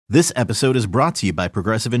This episode is brought to you by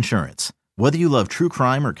Progressive Insurance. Whether you love true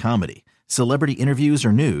crime or comedy, celebrity interviews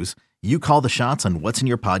or news, you call the shots on what's in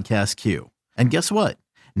your podcast queue. And guess what?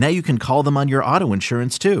 Now you can call them on your auto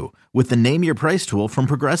insurance too with the Name Your Price tool from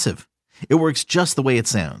Progressive. It works just the way it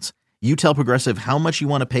sounds. You tell Progressive how much you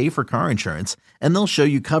want to pay for car insurance, and they'll show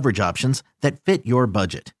you coverage options that fit your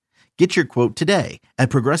budget. Get your quote today at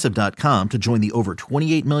Progressive.com to join the over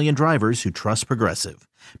 28 million drivers who trust Progressive.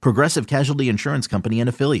 Progressive Casualty Insurance Company and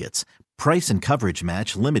Affiliates. Price and coverage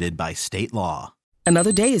match limited by state law.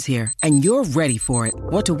 Another day is here, and you're ready for it.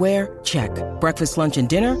 What to wear? Check. Breakfast, lunch, and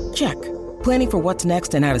dinner? Check. Planning for what's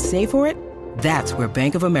next and how to save for it? That's where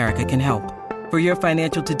Bank of America can help. For your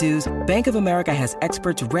financial to-dos, Bank of America has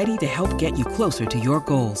experts ready to help get you closer to your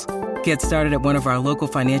goals. Get started at one of our local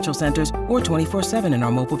financial centers or 24/7 in our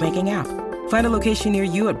mobile banking app. Find a location near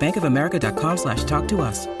you at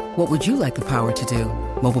bankofamerica.com/talktous. What would you like the power to do?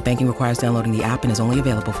 Mobile banking requires downloading the app and is only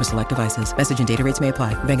available for select devices. Message and data rates may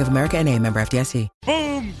apply. Bank of America N.A., member FDIC.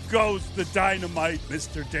 Boom goes the dynamite,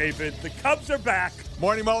 Mr. David. The Cubs are back.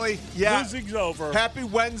 Morning, Mully. Yeah. Losing's over. Happy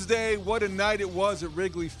Wednesday. What a night it was at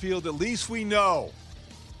Wrigley Field. At least we know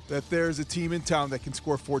that there's a team in town that can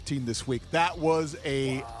score 14 this week. That was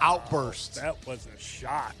a outburst. That was a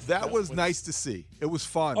shot. That was nice to see. It was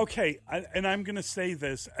fun. Okay, and I'm going to say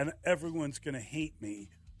this, and everyone's going to hate me,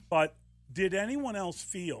 but did anyone else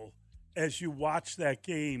feel, as you watch that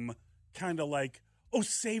game, kind of like, oh,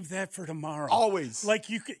 save that for tomorrow? Always. Like,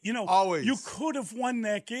 Always. You could have won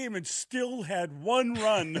that game and still had one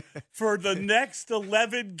run for the next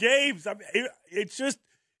 11 games. I mean, it's just...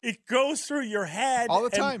 It goes through your head. All the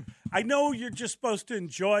time. I know you're just supposed to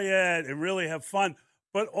enjoy it and really have fun,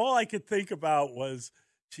 but all I could think about was,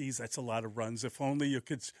 geez, that's a lot of runs. If only you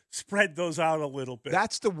could spread those out a little bit.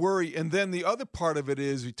 That's the worry. And then the other part of it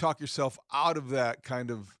is you talk yourself out of that kind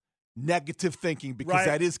of negative thinking, because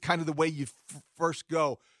that is kind of the way you first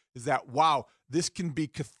go, is that, wow, this can be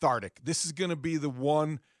cathartic. This is going to be the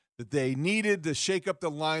one that they needed to shake up the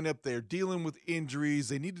lineup. They're dealing with injuries.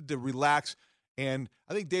 They needed to relax. And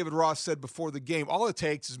I think David Ross said before the game, all it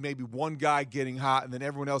takes is maybe one guy getting hot, and then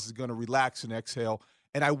everyone else is going to relax and exhale.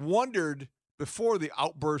 And I wondered before the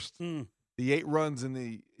outburst, the 8 runs in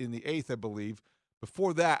the 8th, I believe,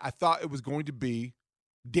 before that, I thought it was going to be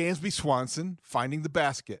Dansby Swanson finding the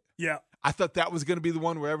basket. Yeah. I thought that was going to be the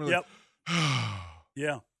one where everyone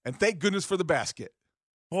yeah. And thank goodness for the basket.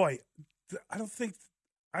 Boy, I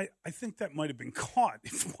think that might have been caught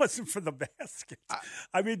if it wasn't for the basket.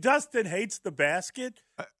 I mean, Dustin hates the basket.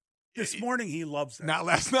 This morning he loves it. Not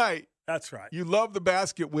last night. That's right. You love the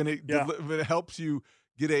basket when it helps you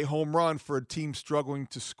get a home run for a team struggling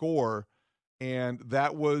to score, and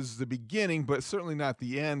that was the beginning, but certainly not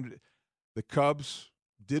the end. The Cubs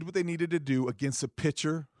did what they needed to do against a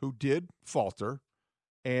pitcher who did falter,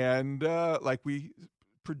 and like we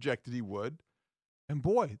projected he would. And,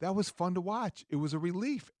 boy, that was fun to watch. It was a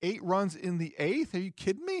relief. 8 runs in the 8th? Are you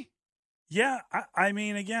kidding me? Yeah, I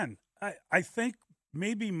mean, again, I think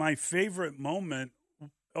maybe my favorite moment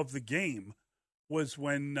of the game was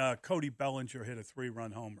when Cody Bellinger hit a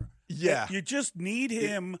 3-run homer. Yeah. You just need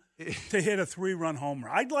him to hit a 3-run homer.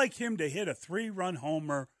 I'd like him to hit a 3-run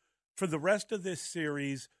homer for the rest of this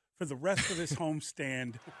series, for the rest of this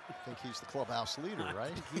homestand. I think he's the clubhouse leader,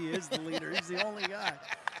 right? He is the leader. He's the only guy.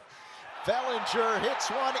 Bellinger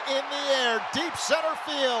hits one in the air, deep center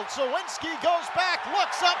field. Sawinski goes back,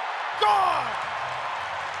 looks up, gone!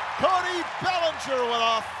 Cody Bellinger with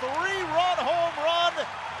a 3-run home run.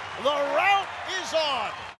 The route is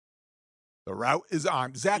on. The route is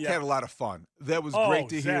on. Zach had a lot of fun. That was great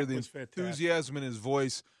to hear the enthusiasm in his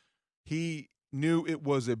voice. He knew it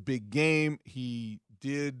was a big game. He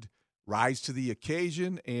did rise to the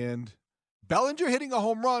occasion, and Bellinger hitting a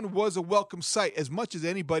home run was a welcome sight, as much as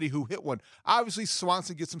anybody who hit one. Obviously,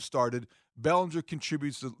 Swanson gets him started. Bellinger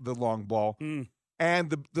contributes to the long ball. And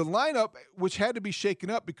the lineup, which had to be shaken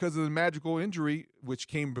up because of the magical injury, which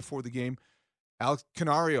came before the game, Alex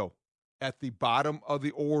Canario at the bottom of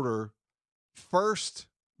the order. First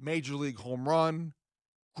major league home run,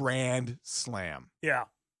 grand slam. Yeah.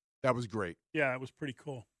 That was great. Yeah, it was pretty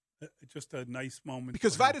cool. Just a nice moment.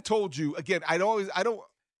 Because if I'd have told you, again, I don't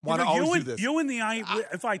want to always do this.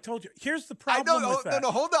 If I told you, here's the problem with that. No,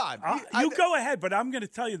 hold on. You go ahead, but I'm going to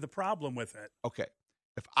tell you the problem with it. Okay.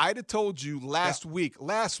 If I'd have told you last week,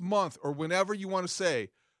 last month, or whenever you want to say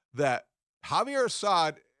that Javier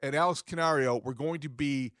Assad and Alex Canario were going to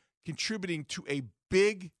be contributing to a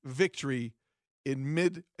big victory in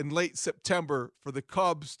mid and late September for the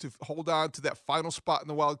Cubs to hold on to that final spot in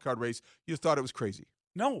the wild card race, you thought it was crazy.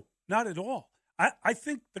 No, not at all. I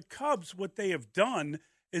think the Cubs, what they have done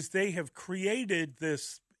is they have created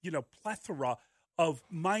this plethora of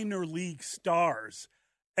minor league stars,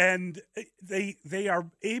 and they are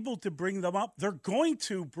able to bring them up. They're going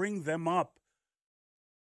to bring them up.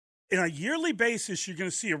 In a yearly basis, you're going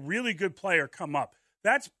to see a really good player come up.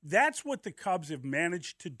 That's what the Cubs have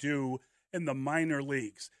managed to do in the minor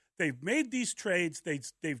leagues. They've made these trades.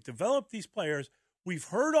 They've developed these players. We've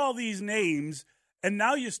heard all these names, and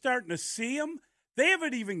now you're starting to see them. They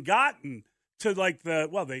haven't even gotten to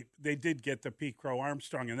they did get the Pete Crow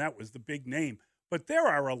Armstrong, and that was the big name. But there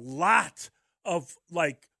are a lot of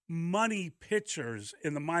money pitchers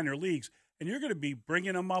in the minor leagues, and you're going to be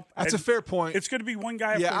bringing them up. That's a fair point. It's going to be one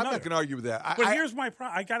guy after another. another. I'm not going to argue with that. But here's my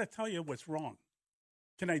problem. I got to tell you what's wrong.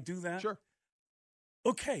 Can I do that? Sure.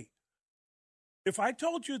 Okay. If I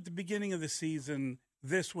told you at the beginning of the season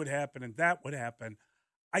this would happen and that would happen,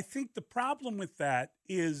 I think the problem with that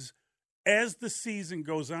is as the season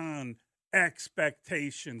goes on,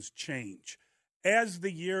 expectations change. As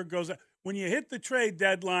the year goes on, when you hit the trade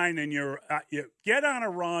deadline and you get on a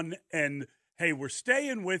run and, hey, we're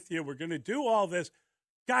staying with you, we're going to do all this,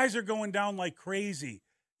 guys are going down like crazy.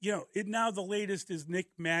 Now the latest is Nick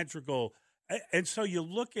Madrigal. And so you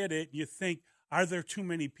look at it and you think, are there too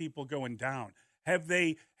many people going down?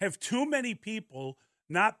 Have too many people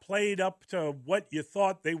not played up to what you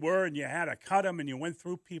thought they were and you had to cut them and you went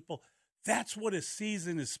through people? That's what a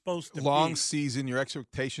season is supposed to be. Long season, your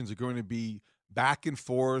expectations are going to be back and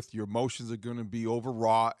forth. Your emotions are going to be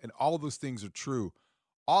overwrought, and all of those things are true.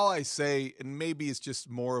 All I say, and maybe it's just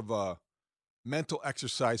more of a mental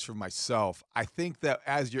exercise for myself, I think that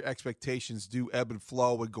as your expectations do ebb and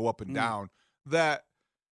flow and go up and down, that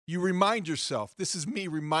you remind yourself, this is me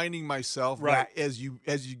reminding myself that as you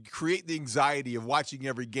create the anxiety of watching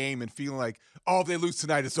every game and feeling like, oh, if they lose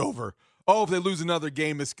tonight, it's over. Oh, if they lose another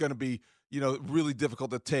game, it's going to be, really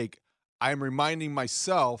difficult to take. I'm reminding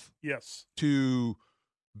myself to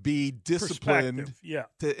be disciplined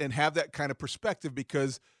and have that kind of perspective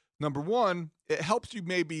because, number one, it helps you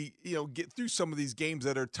maybe, get through some of these games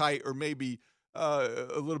that are tight or maybe a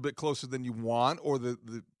little bit closer than you want, or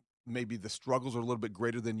maybe the struggles are a little bit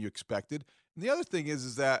greater than you expected. And the other thing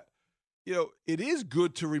is that, it is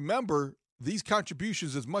good to remember these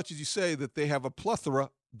contributions as much as you say that they have a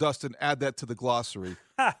plethora. Dustin, add that to the glossary.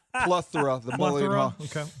 Plethora, the Mully Haugh.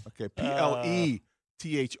 Okay, Plethora.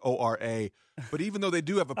 But even though they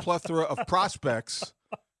do have a plethora of prospects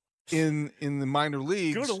in the minor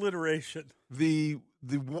leagues, good alliteration. The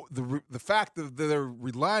fact that they're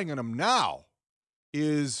relying on them now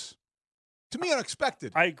is, to me,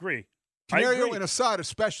 unexpected. I agree. Canario and Assad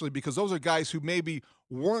especially, because those are guys who maybe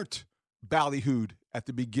weren't ballyhooed at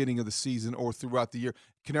the beginning of the season or throughout the year.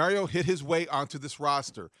 Canario hit his way onto this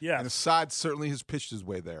roster. Yes. And Assad certainly has pitched his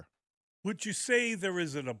way there. Would you say there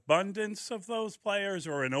is an abundance of those players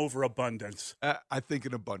or an overabundance? I think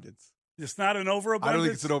an abundance. It's not an overabundance? I don't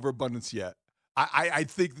think it's an overabundance yet. I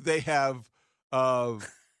think they have an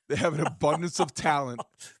abundance of talent.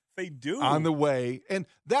 They do. On the way. And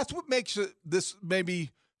that's what makes this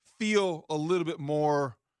maybe feel a little bit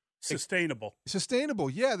more sustainable.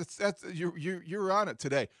 Yeah, that's you're on it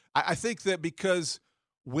today. I think that because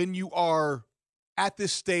when you are at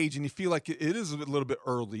this stage and you feel like it is a little bit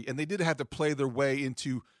early, and they did have to play their way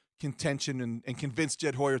into contention and convince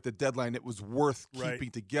Jed Hoyer at the deadline it was worth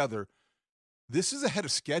keeping together. This is ahead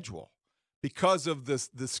of schedule because of this.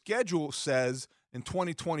 The schedule says in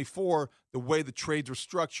 2024, the way the trades were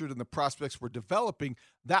structured and the prospects were developing,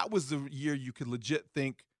 that was the year you could legit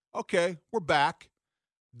think, okay, we're back.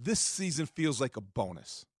 This season feels like a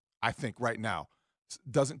bonus, I think, right now.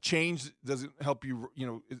 Doesn't help you,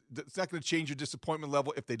 it's not going to change your disappointment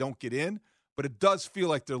level if they don't get in, but it does feel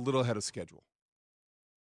like they're a little ahead of schedule.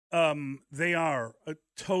 They are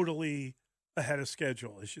totally ahead of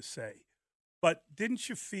schedule, as you say. But didn't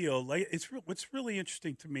you feel like what's really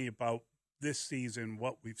interesting to me about this season,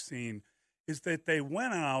 what we've seen, is that they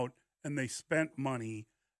went out and they spent money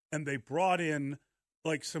and they brought in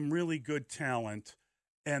some really good talent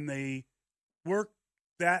and they worked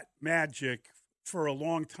that magic for a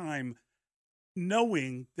long time,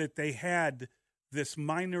 knowing that they had this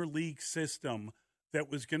minor league system that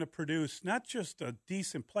was going to produce not just a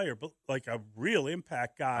decent player, but a real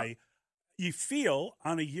impact guy. You feel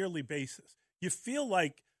on a yearly basis. You feel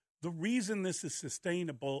like the reason this is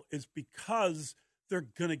sustainable is because they're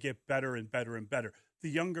going to get better and better and better. The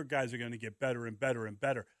younger guys are going to get better and better and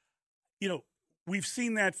better. We've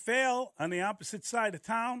seen that fail on the opposite side of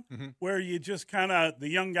town, where you just the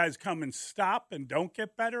young guys come and stop and don't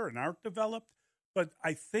get better and aren't developed. But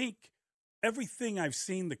I think everything I've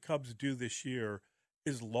seen the Cubs do this year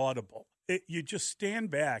is laudable. You just stand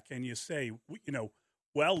back and you say,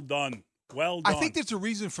 well done, Well done. I think there's a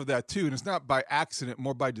reason for that, too, and it's not by accident,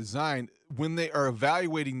 more by design. When they are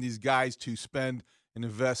evaluating these guys to spend and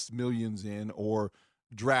invest millions in or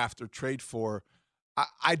draft or trade for,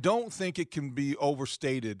 I don't think it can be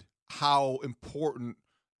overstated how important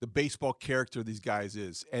the baseball character of these guys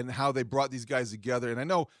is and how they brought these guys together. And I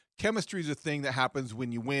know chemistry is a thing that happens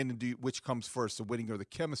when you win, and which comes first, the winning or the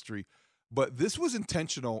chemistry. But this was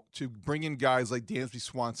intentional to bring in guys like Dansby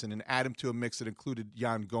Swanson and add him to a mix that included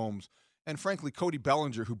Yan Gomes and, frankly, Cody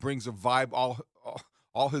Bellinger, who brings a vibe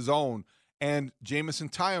all his own. And Jamison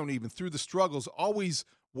Tyone, even through the struggles, always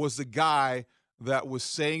was the guy that was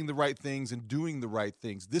saying the right things and doing the right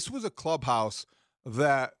things. This was a clubhouse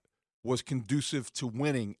that was conducive to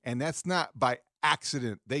winning, and that's not by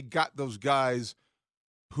accident. They got those guys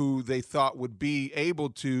who they thought would be able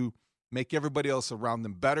to make everybody else around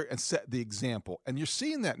them better and set the example. And you're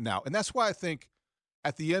seeing that now. And that's why I think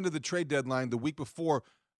at the end of the trade deadline, the week before,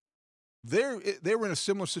 they were in a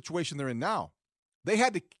similar situation they're in now. They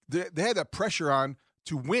had that pressure on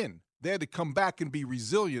to win. They had to come back and be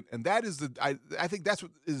resilient. And that is I think that's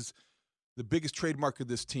what is the biggest trademark of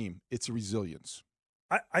this team. It's a resilience.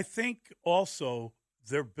 I think also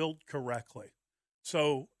they're built correctly.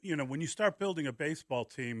 So, when you start building a baseball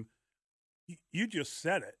team, you just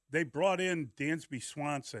said it. They brought in Dansby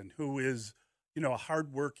Swanson, who is, a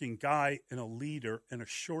hardworking guy and a leader and a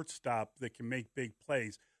shortstop that can make big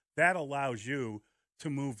plays. That allows you to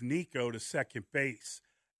move Nico to second base.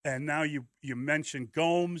 And now you mentioned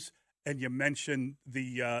Gomes and you mentioned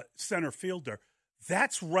the center fielder.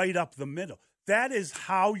 That's right up the middle. That is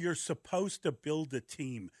how you're supposed to build a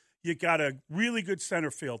team. You got a really good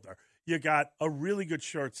center fielder. You got a really good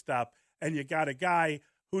shortstop. And you got a guy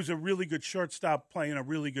who's a really good shortstop playing a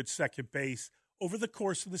really good second base over the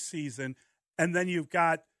course of the season. And then you've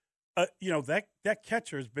got, that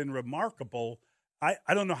catcher has been remarkable. I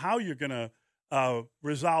don't know how you're going to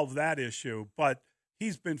resolve that issue, but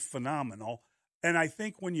he's been phenomenal. And I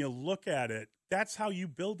think when you look at it, that's how you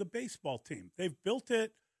build a baseball team. They've built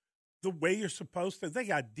it the way you're supposed to. They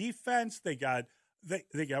got defense. They got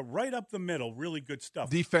right up the middle, really good stuff.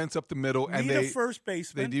 Defense up the middle. Need a first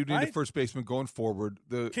baseman. They do need a first baseman going forward.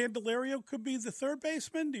 Candelario could be the third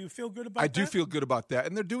baseman. Do you feel good about that? I do feel good about that.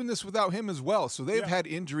 And they're doing this without him as well. So they've had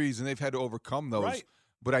injuries and they've had to overcome those. Right.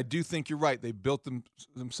 But I do think you're right. They built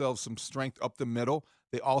themselves some strength up the middle.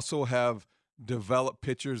 They also have developed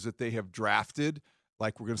pitchers that they have drafted,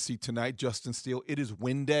 like we're going to see tonight, Justin Steele. It is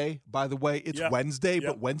win day, by the way. It's Wednesday,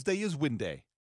 but Wednesday is win day.